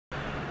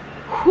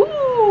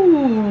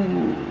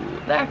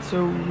That's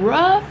a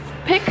rough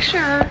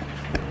picture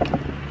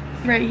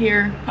right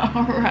here.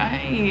 All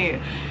right.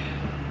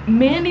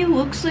 Mandy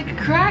looks like a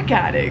crack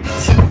addict.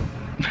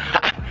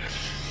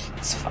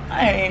 It's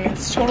fine.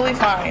 It's totally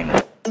fine.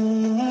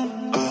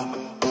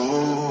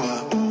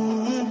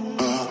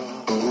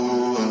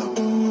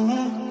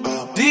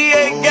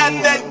 DA got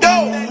that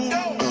dope.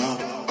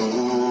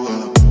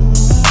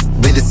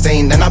 Be the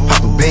same, then I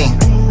pop a bean.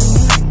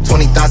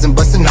 20,000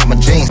 busting out my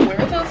jeans. Where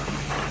the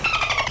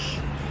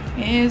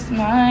is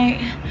my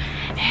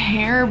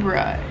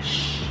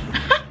hairbrush?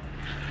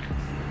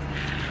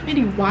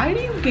 Mandy, why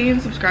do you gain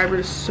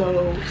subscribers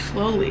so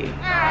slowly? Should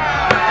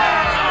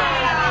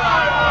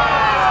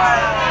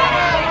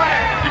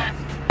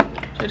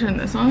I turn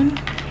this on?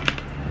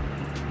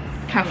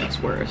 Kind of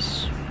looks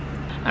worse.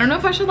 I don't know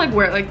if I should like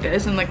wear it like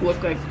this and like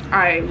look like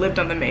I lived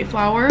on the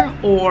Mayflower,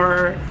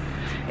 or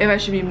if I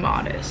should be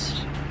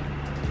modest.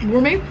 Were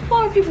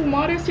Mayflower people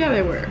modest? Yeah,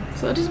 they were.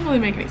 So that doesn't really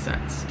make any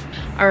sense.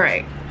 All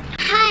right.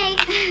 Hi.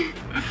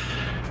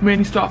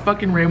 Mandy, stop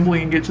fucking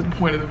rambling and get to the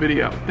point of the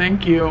video.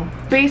 Thank you.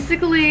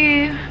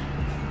 Basically,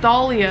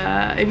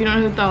 Thalia, if you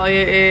don't know who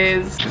Thalia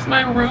is, She's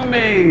my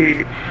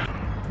roommate.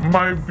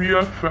 My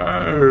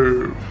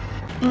BFF.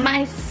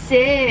 My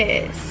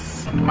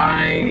sis.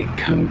 My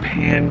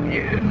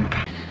companion.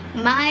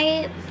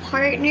 My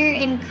partner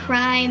in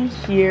crime.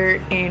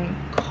 here in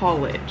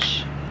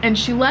college. And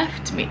she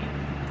left me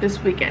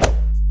this weekend.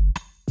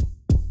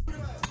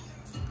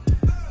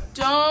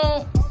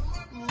 Don't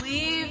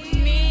leave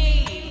me.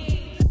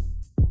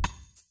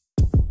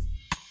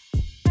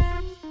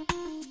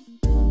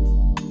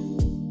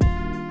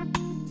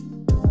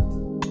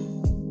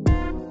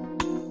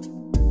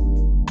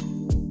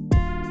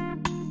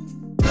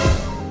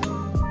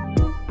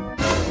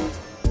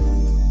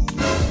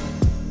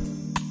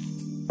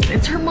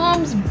 It's her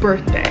mom's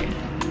birthday,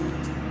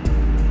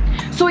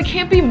 so I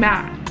can't be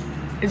mad,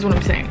 is what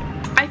I'm saying.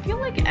 I feel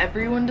like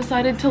everyone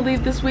decided to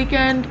leave this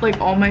weekend, like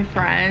all my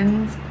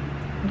friends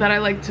that I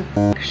like to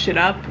f shit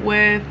up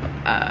with.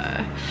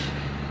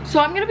 So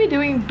I'm gonna be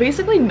doing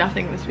basically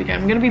nothing this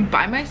weekend. I'm gonna be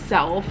by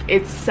myself.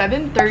 It's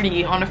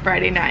 7:30 on a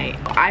Friday night.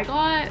 I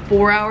got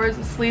 4 hours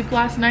of sleep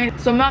last night,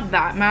 so I'm not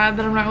that mad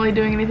that I'm not really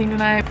doing anything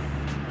tonight.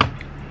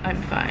 I'm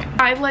fine.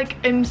 I like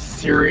am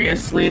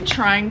seriously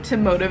trying to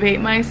motivate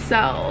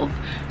myself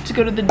to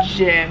go to the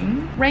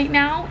gym right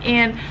now,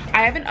 and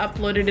I haven't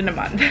uploaded in a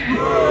month. And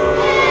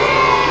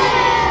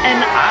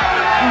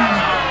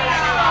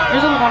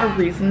there's a lot of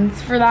reasons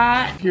for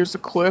that. Here's a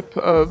clip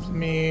of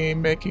me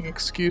making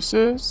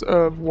excuses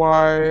of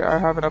why I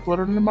haven't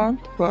uploaded in a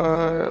month,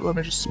 but let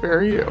me just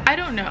spare you. I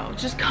don't know,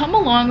 just come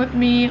along with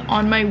me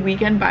on my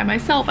weekend by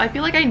myself. I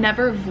feel like I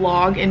never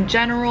vlog in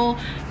general,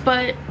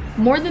 but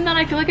more than that,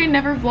 I feel like I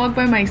never vlog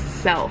by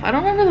myself. I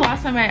don't remember the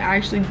last time I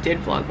actually did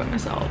vlog by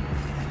myself.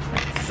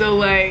 So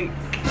like,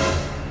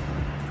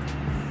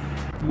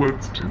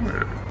 Let's do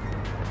it.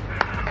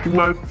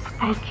 Let's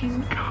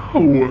fucking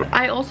go.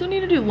 I also need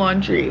to do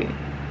laundry.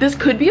 This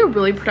could be a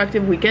really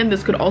productive weekend.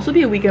 This could also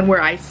be a weekend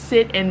where I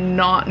sit and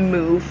not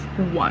move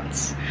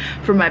once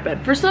from my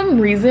bed. For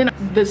some reason,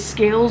 the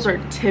scales are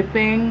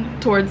tipping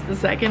towards the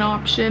second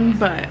option,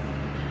 but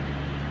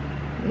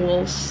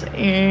we'll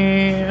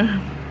see.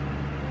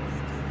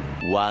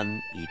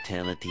 One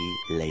eternity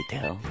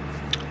later.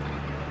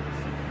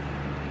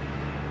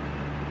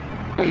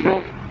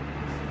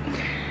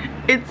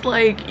 It's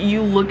like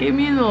you look at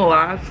me in the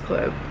last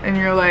clip and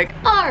you're like,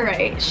 all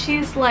right,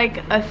 she's like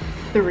a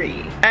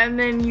 3. And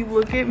then you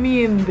look at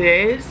me in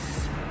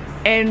this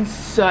and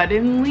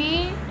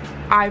suddenly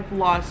I've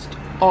lost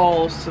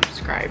all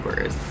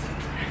subscribers.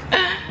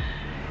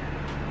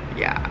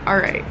 Yeah, all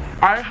right.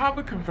 I have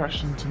a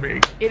confession to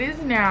make. It is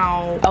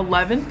now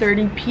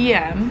 11:30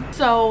 p.m.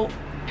 So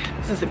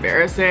this is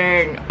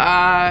embarrassing.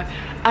 I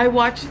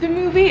watched the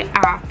movie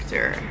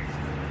After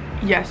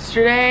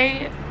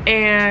yesterday,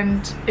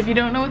 and if you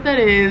don't know what that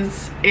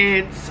is,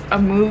 it's a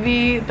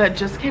movie that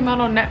just came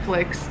out on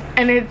Netflix,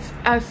 and it's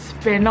a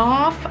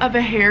spin-off of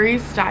a Harry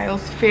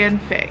Styles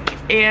fanfic.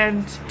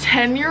 And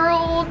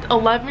 10-year-old,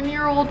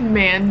 11-year-old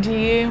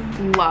Mandy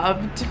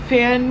loved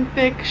fan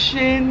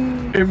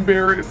fiction.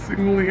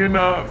 Embarrassingly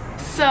enough.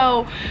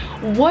 So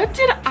what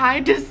did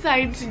I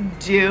decide to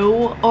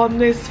do on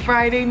this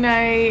Friday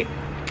night?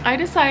 I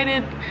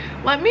decided,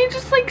 let me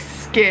just like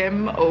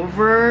skim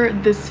over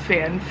this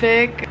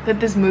fanfic that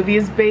this movie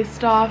is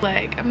based off.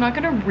 Like, I'm not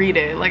gonna read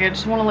it, like I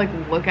just wanna like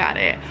look at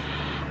it.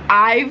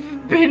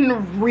 I've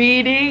been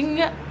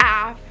reading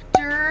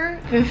After,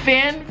 the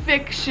fan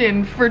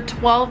fiction for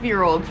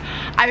 12-year-olds.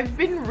 I've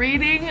been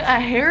reading a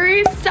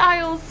Harry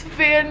Styles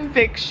fan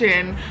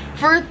fiction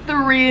for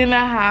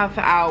 3.5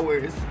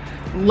 hours.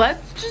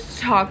 Let's just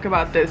talk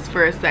about this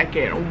for a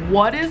second.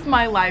 What has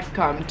my life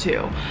come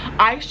to?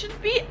 I should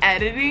be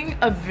editing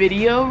a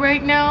video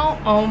right now.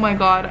 Oh my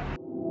god.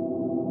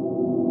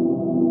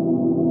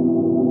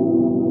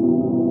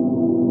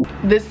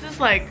 This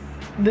is like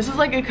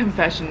a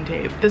confession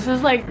tape. This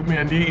is like,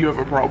 Mandy, you have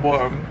a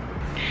problem.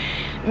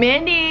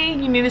 Mandy,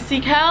 you need to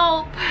seek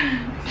help.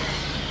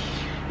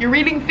 You're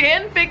reading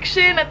fan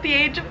fiction at the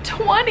age of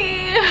 20.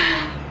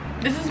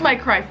 This is my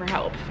cry for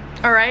help.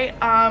 All right,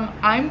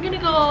 I'm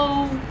gonna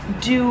go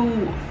do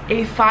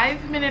a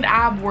 5-minute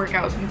ab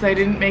workout since I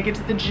didn't make it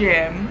to the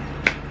gym.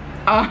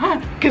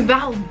 Cause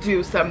that'll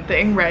do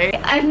something, right?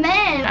 And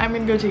then I'm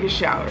gonna go take a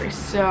shower,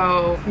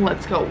 so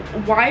let's go.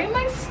 Why am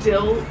I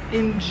still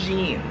in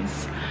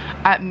jeans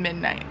at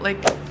midnight?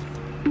 Like,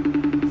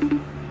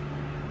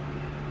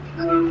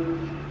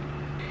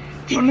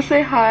 you wanna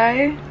say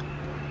hi?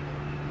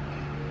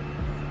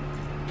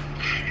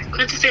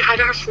 Going to say hi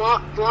to our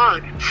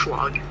vlog.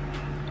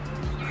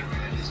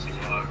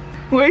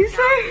 What do you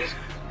say?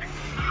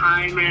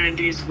 Hi,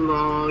 Mandy's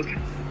vlog.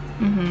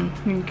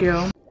 Thank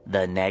you.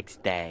 The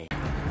next day.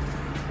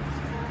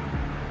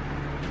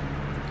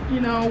 You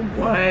know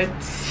what?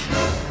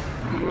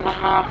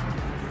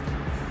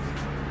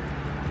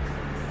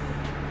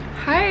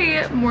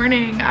 Hi,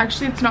 morning.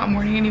 Actually, it's not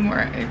morning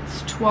anymore.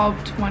 It's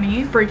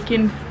 12:20.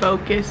 Freaking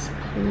focus,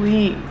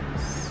 please.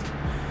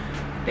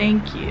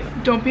 Thank you.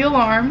 Don't be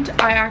alarmed.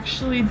 I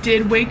actually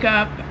did wake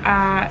up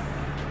at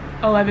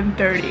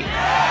 11:30. So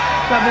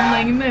I've been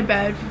laying in my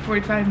bed for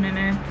 45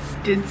 minutes,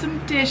 did some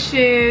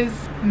dishes,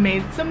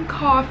 made some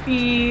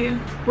coffee.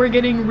 We're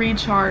getting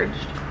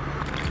recharged.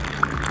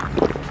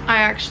 I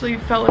actually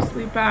fell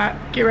asleep at,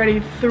 get ready,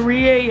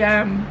 3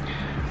 a.m.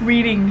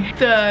 reading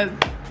the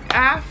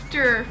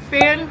after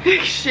fan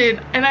fiction,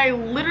 and I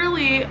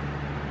literally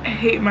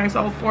hate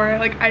myself for it.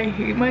 Like, I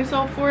hate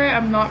myself for it.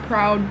 I'm not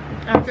proud.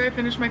 After I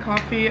finish my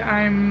coffee,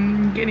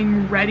 I'm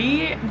getting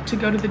ready to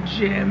go to the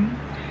gym.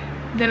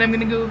 Then I'm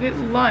gonna go get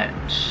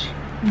lunch.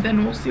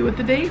 Then we'll see what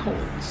the day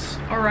holds.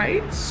 All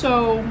right,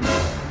 so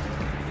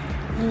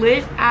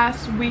lit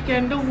ass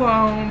weekend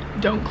alone.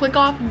 Don't click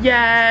off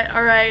yet.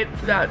 All right,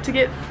 it's about to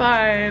get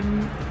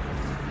fun.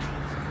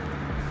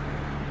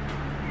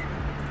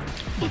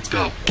 Let's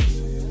go.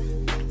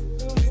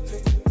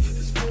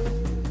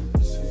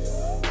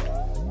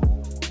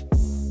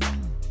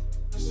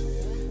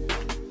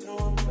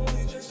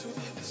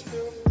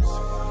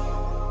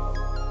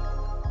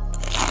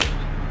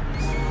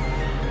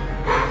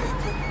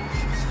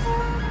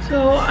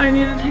 So I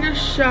need to take a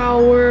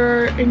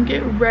shower and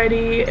get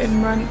ready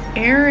and run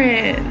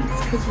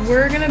errands because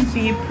we're gonna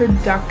be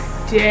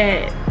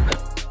productive.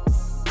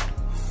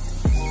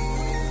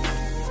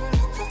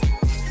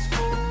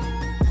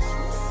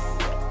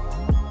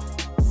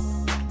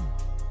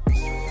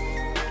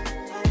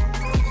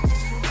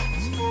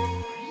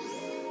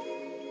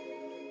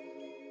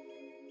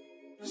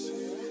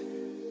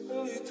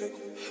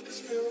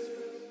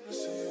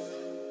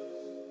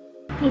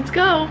 Let's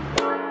go.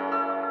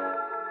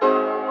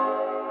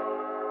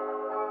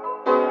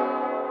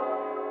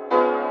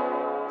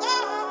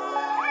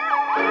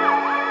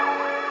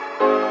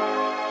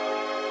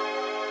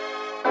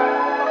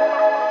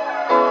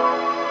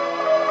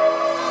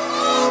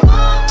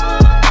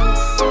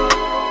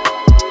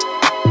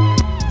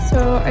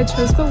 I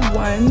chose the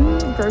one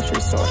grocery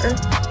store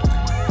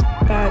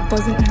that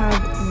doesn't have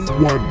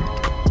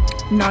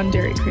one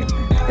non-dairy creamer.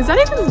 Is that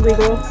even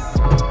legal?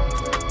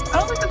 I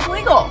don't think that's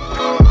legal.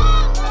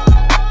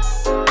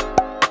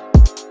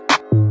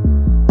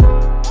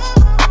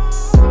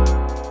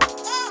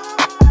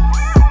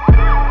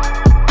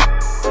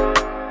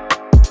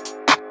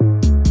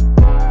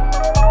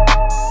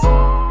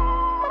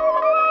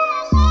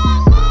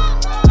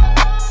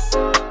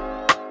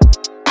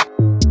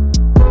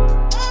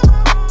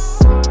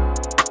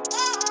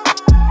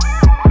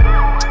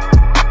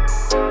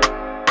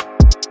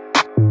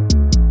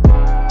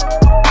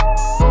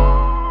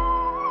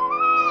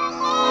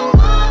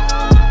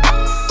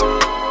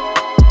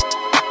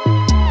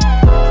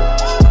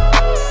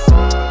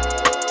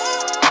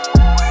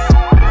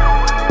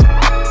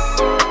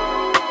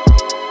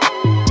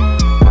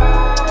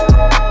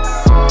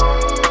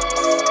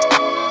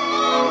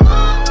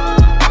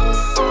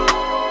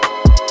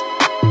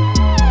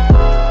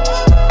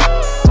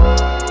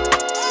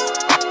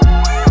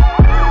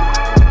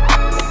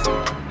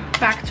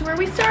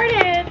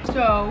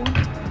 So,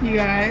 you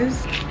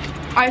guys,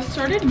 I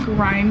started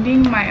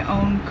grinding my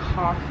own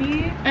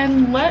coffee,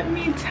 and let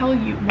me tell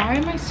you, why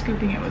am I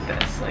scooping it with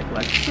this? Like,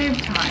 let's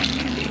save time,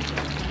 Mandy.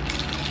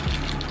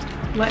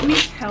 Let me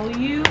tell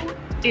you,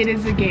 it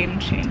is a game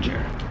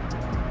changer.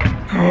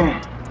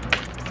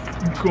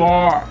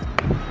 God.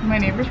 My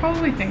neighbors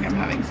probably think I'm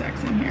having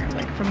sex in here,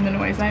 like from the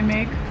noise I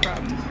make,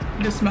 from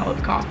the smell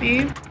of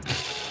coffee.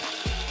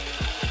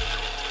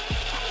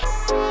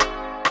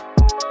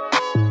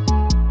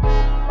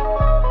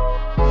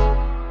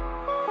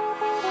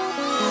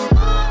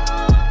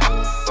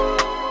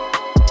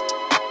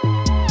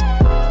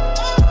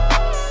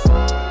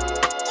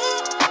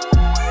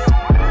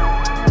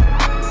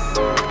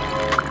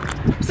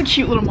 It's a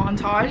cute little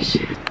montage.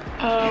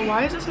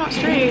 Why is this not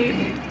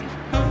straight?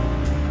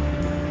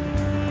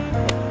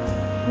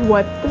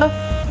 What the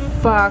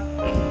fuck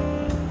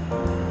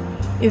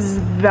is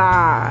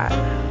that?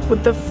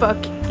 What the fuck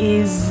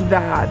is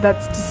that?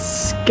 That's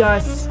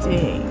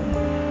disgusting.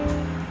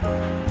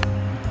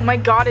 Oh my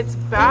god, it's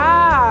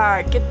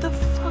back. Get the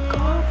fuck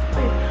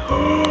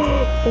off.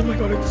 Oh my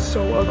god, it's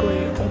so ugly.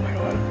 Oh my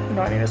god.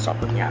 No, I need to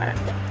stop looking at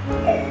it.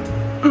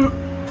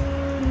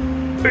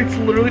 It's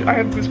literally, I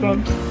have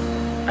goosebumps.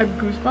 I have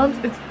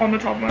goosebumps. It's on the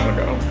top of my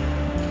window.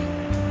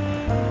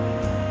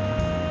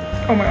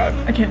 Oh my god,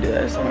 I can't do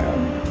this. Oh my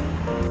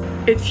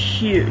god. It's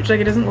huge.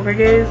 Like, it doesn't look like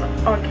it is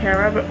on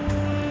camera, but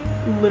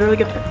literally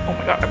get the, oh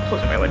my god, I'm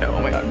closing my window.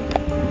 Oh my god.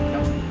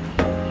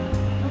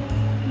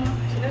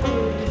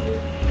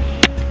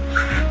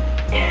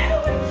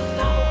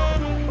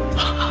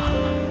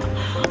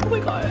 Oh my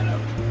god.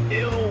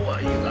 Ew,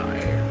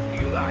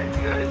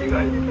 you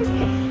guys.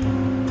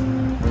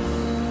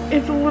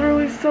 It's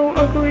literally so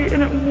ugly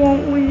and it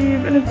won't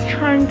leave and it's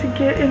trying to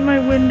get in my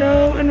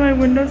window and my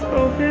window's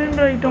open,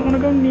 but I don't want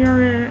to go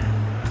near it.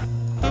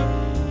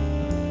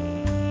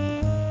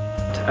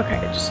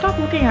 Okay, just stop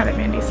looking at it,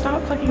 Mandy.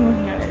 Stop fucking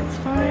looking at it. It's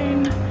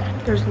fine.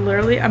 There's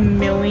literally a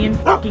million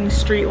fucking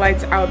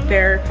streetlights out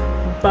there,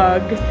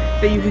 bug,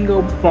 that you can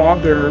go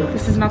bother.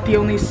 This is not the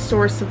only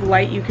source of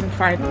light you can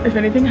find. If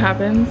anything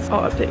happens,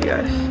 I'll update you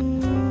guys.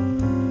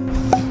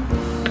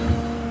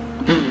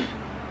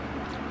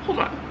 Hold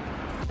on.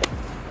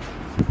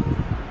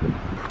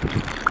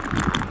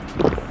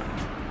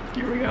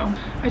 Here we go.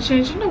 I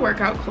changed into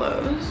workout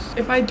clothes.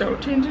 If I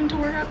don't change into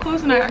workout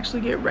clothes and I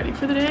actually get ready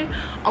for the day,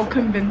 I'll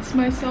convince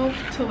myself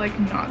to like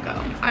not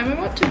go. I'm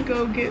about to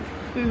go get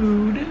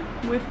food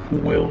with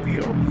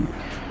William.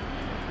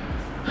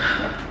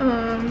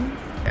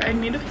 I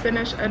need to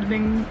finish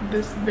editing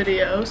this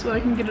video so I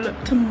can get it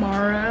up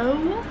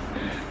tomorrow.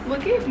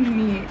 Look at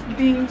me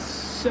being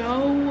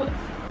so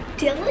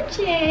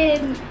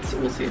Diligent.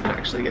 we'll see if it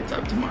actually gets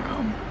up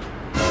tomorrow.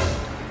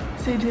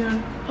 Stay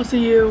tuned. I'll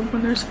see you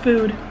when there's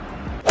food.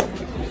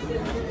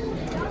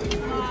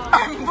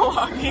 I'm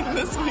vlogging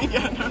this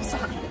weekend, I'm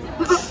sorry.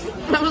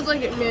 I was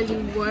like,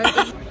 imagine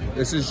what?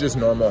 This is just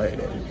normal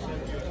hating.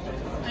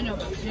 I know.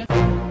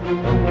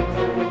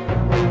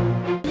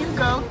 You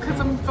go, because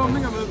I'm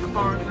filming a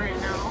mukbang right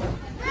now.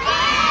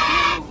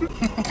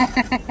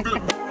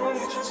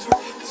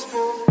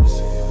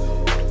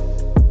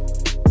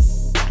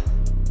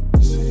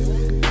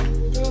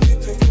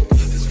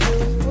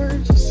 We're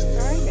just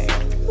starting.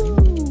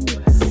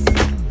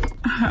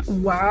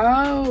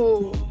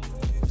 Wow.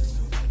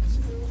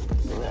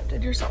 You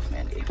lifted yourself,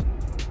 Mandy.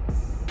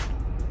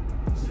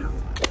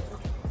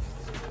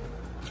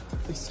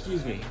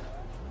 Excuse me.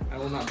 I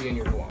will not be in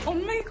your vlog. Oh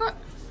my god.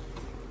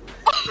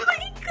 Oh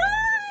my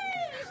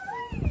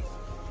god.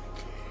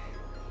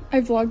 I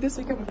vlogged this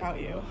weekend without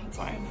you. That's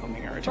why I'm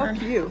filming a return.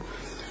 Fuck you. You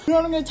know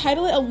what I'm gonna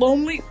title it? A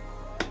Lonely.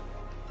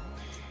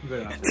 You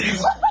better not.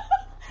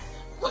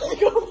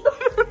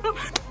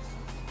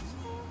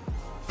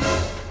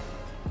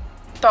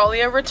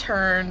 Thalia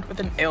returned with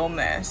an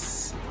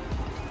illness.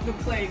 The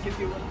plague, if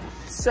you will.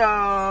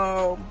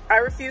 So, I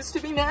refuse to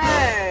be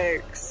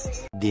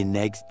next. The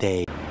next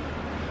day.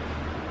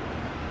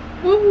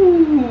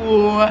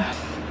 Ooh.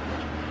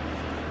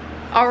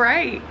 All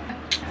right.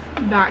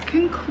 That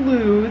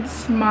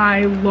concludes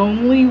my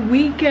lonely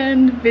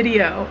weekend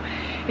video.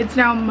 It's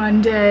now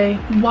Monday.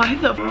 Why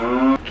the f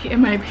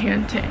am I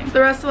panting?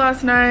 The rest of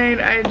last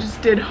night, I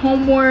just did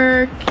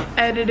homework,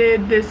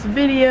 edited this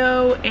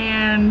video,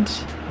 and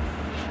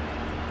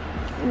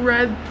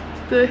read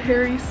the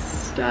Harry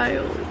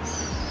Styles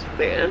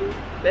fanfiction.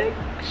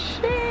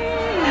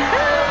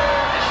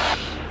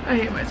 I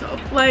hate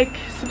myself. Like,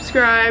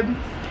 subscribe.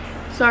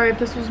 Sorry if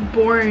this was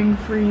boring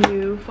for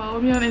you.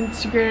 Follow me on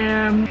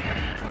Instagram.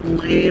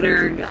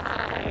 Later,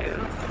 guys.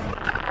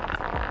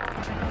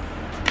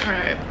 All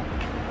right.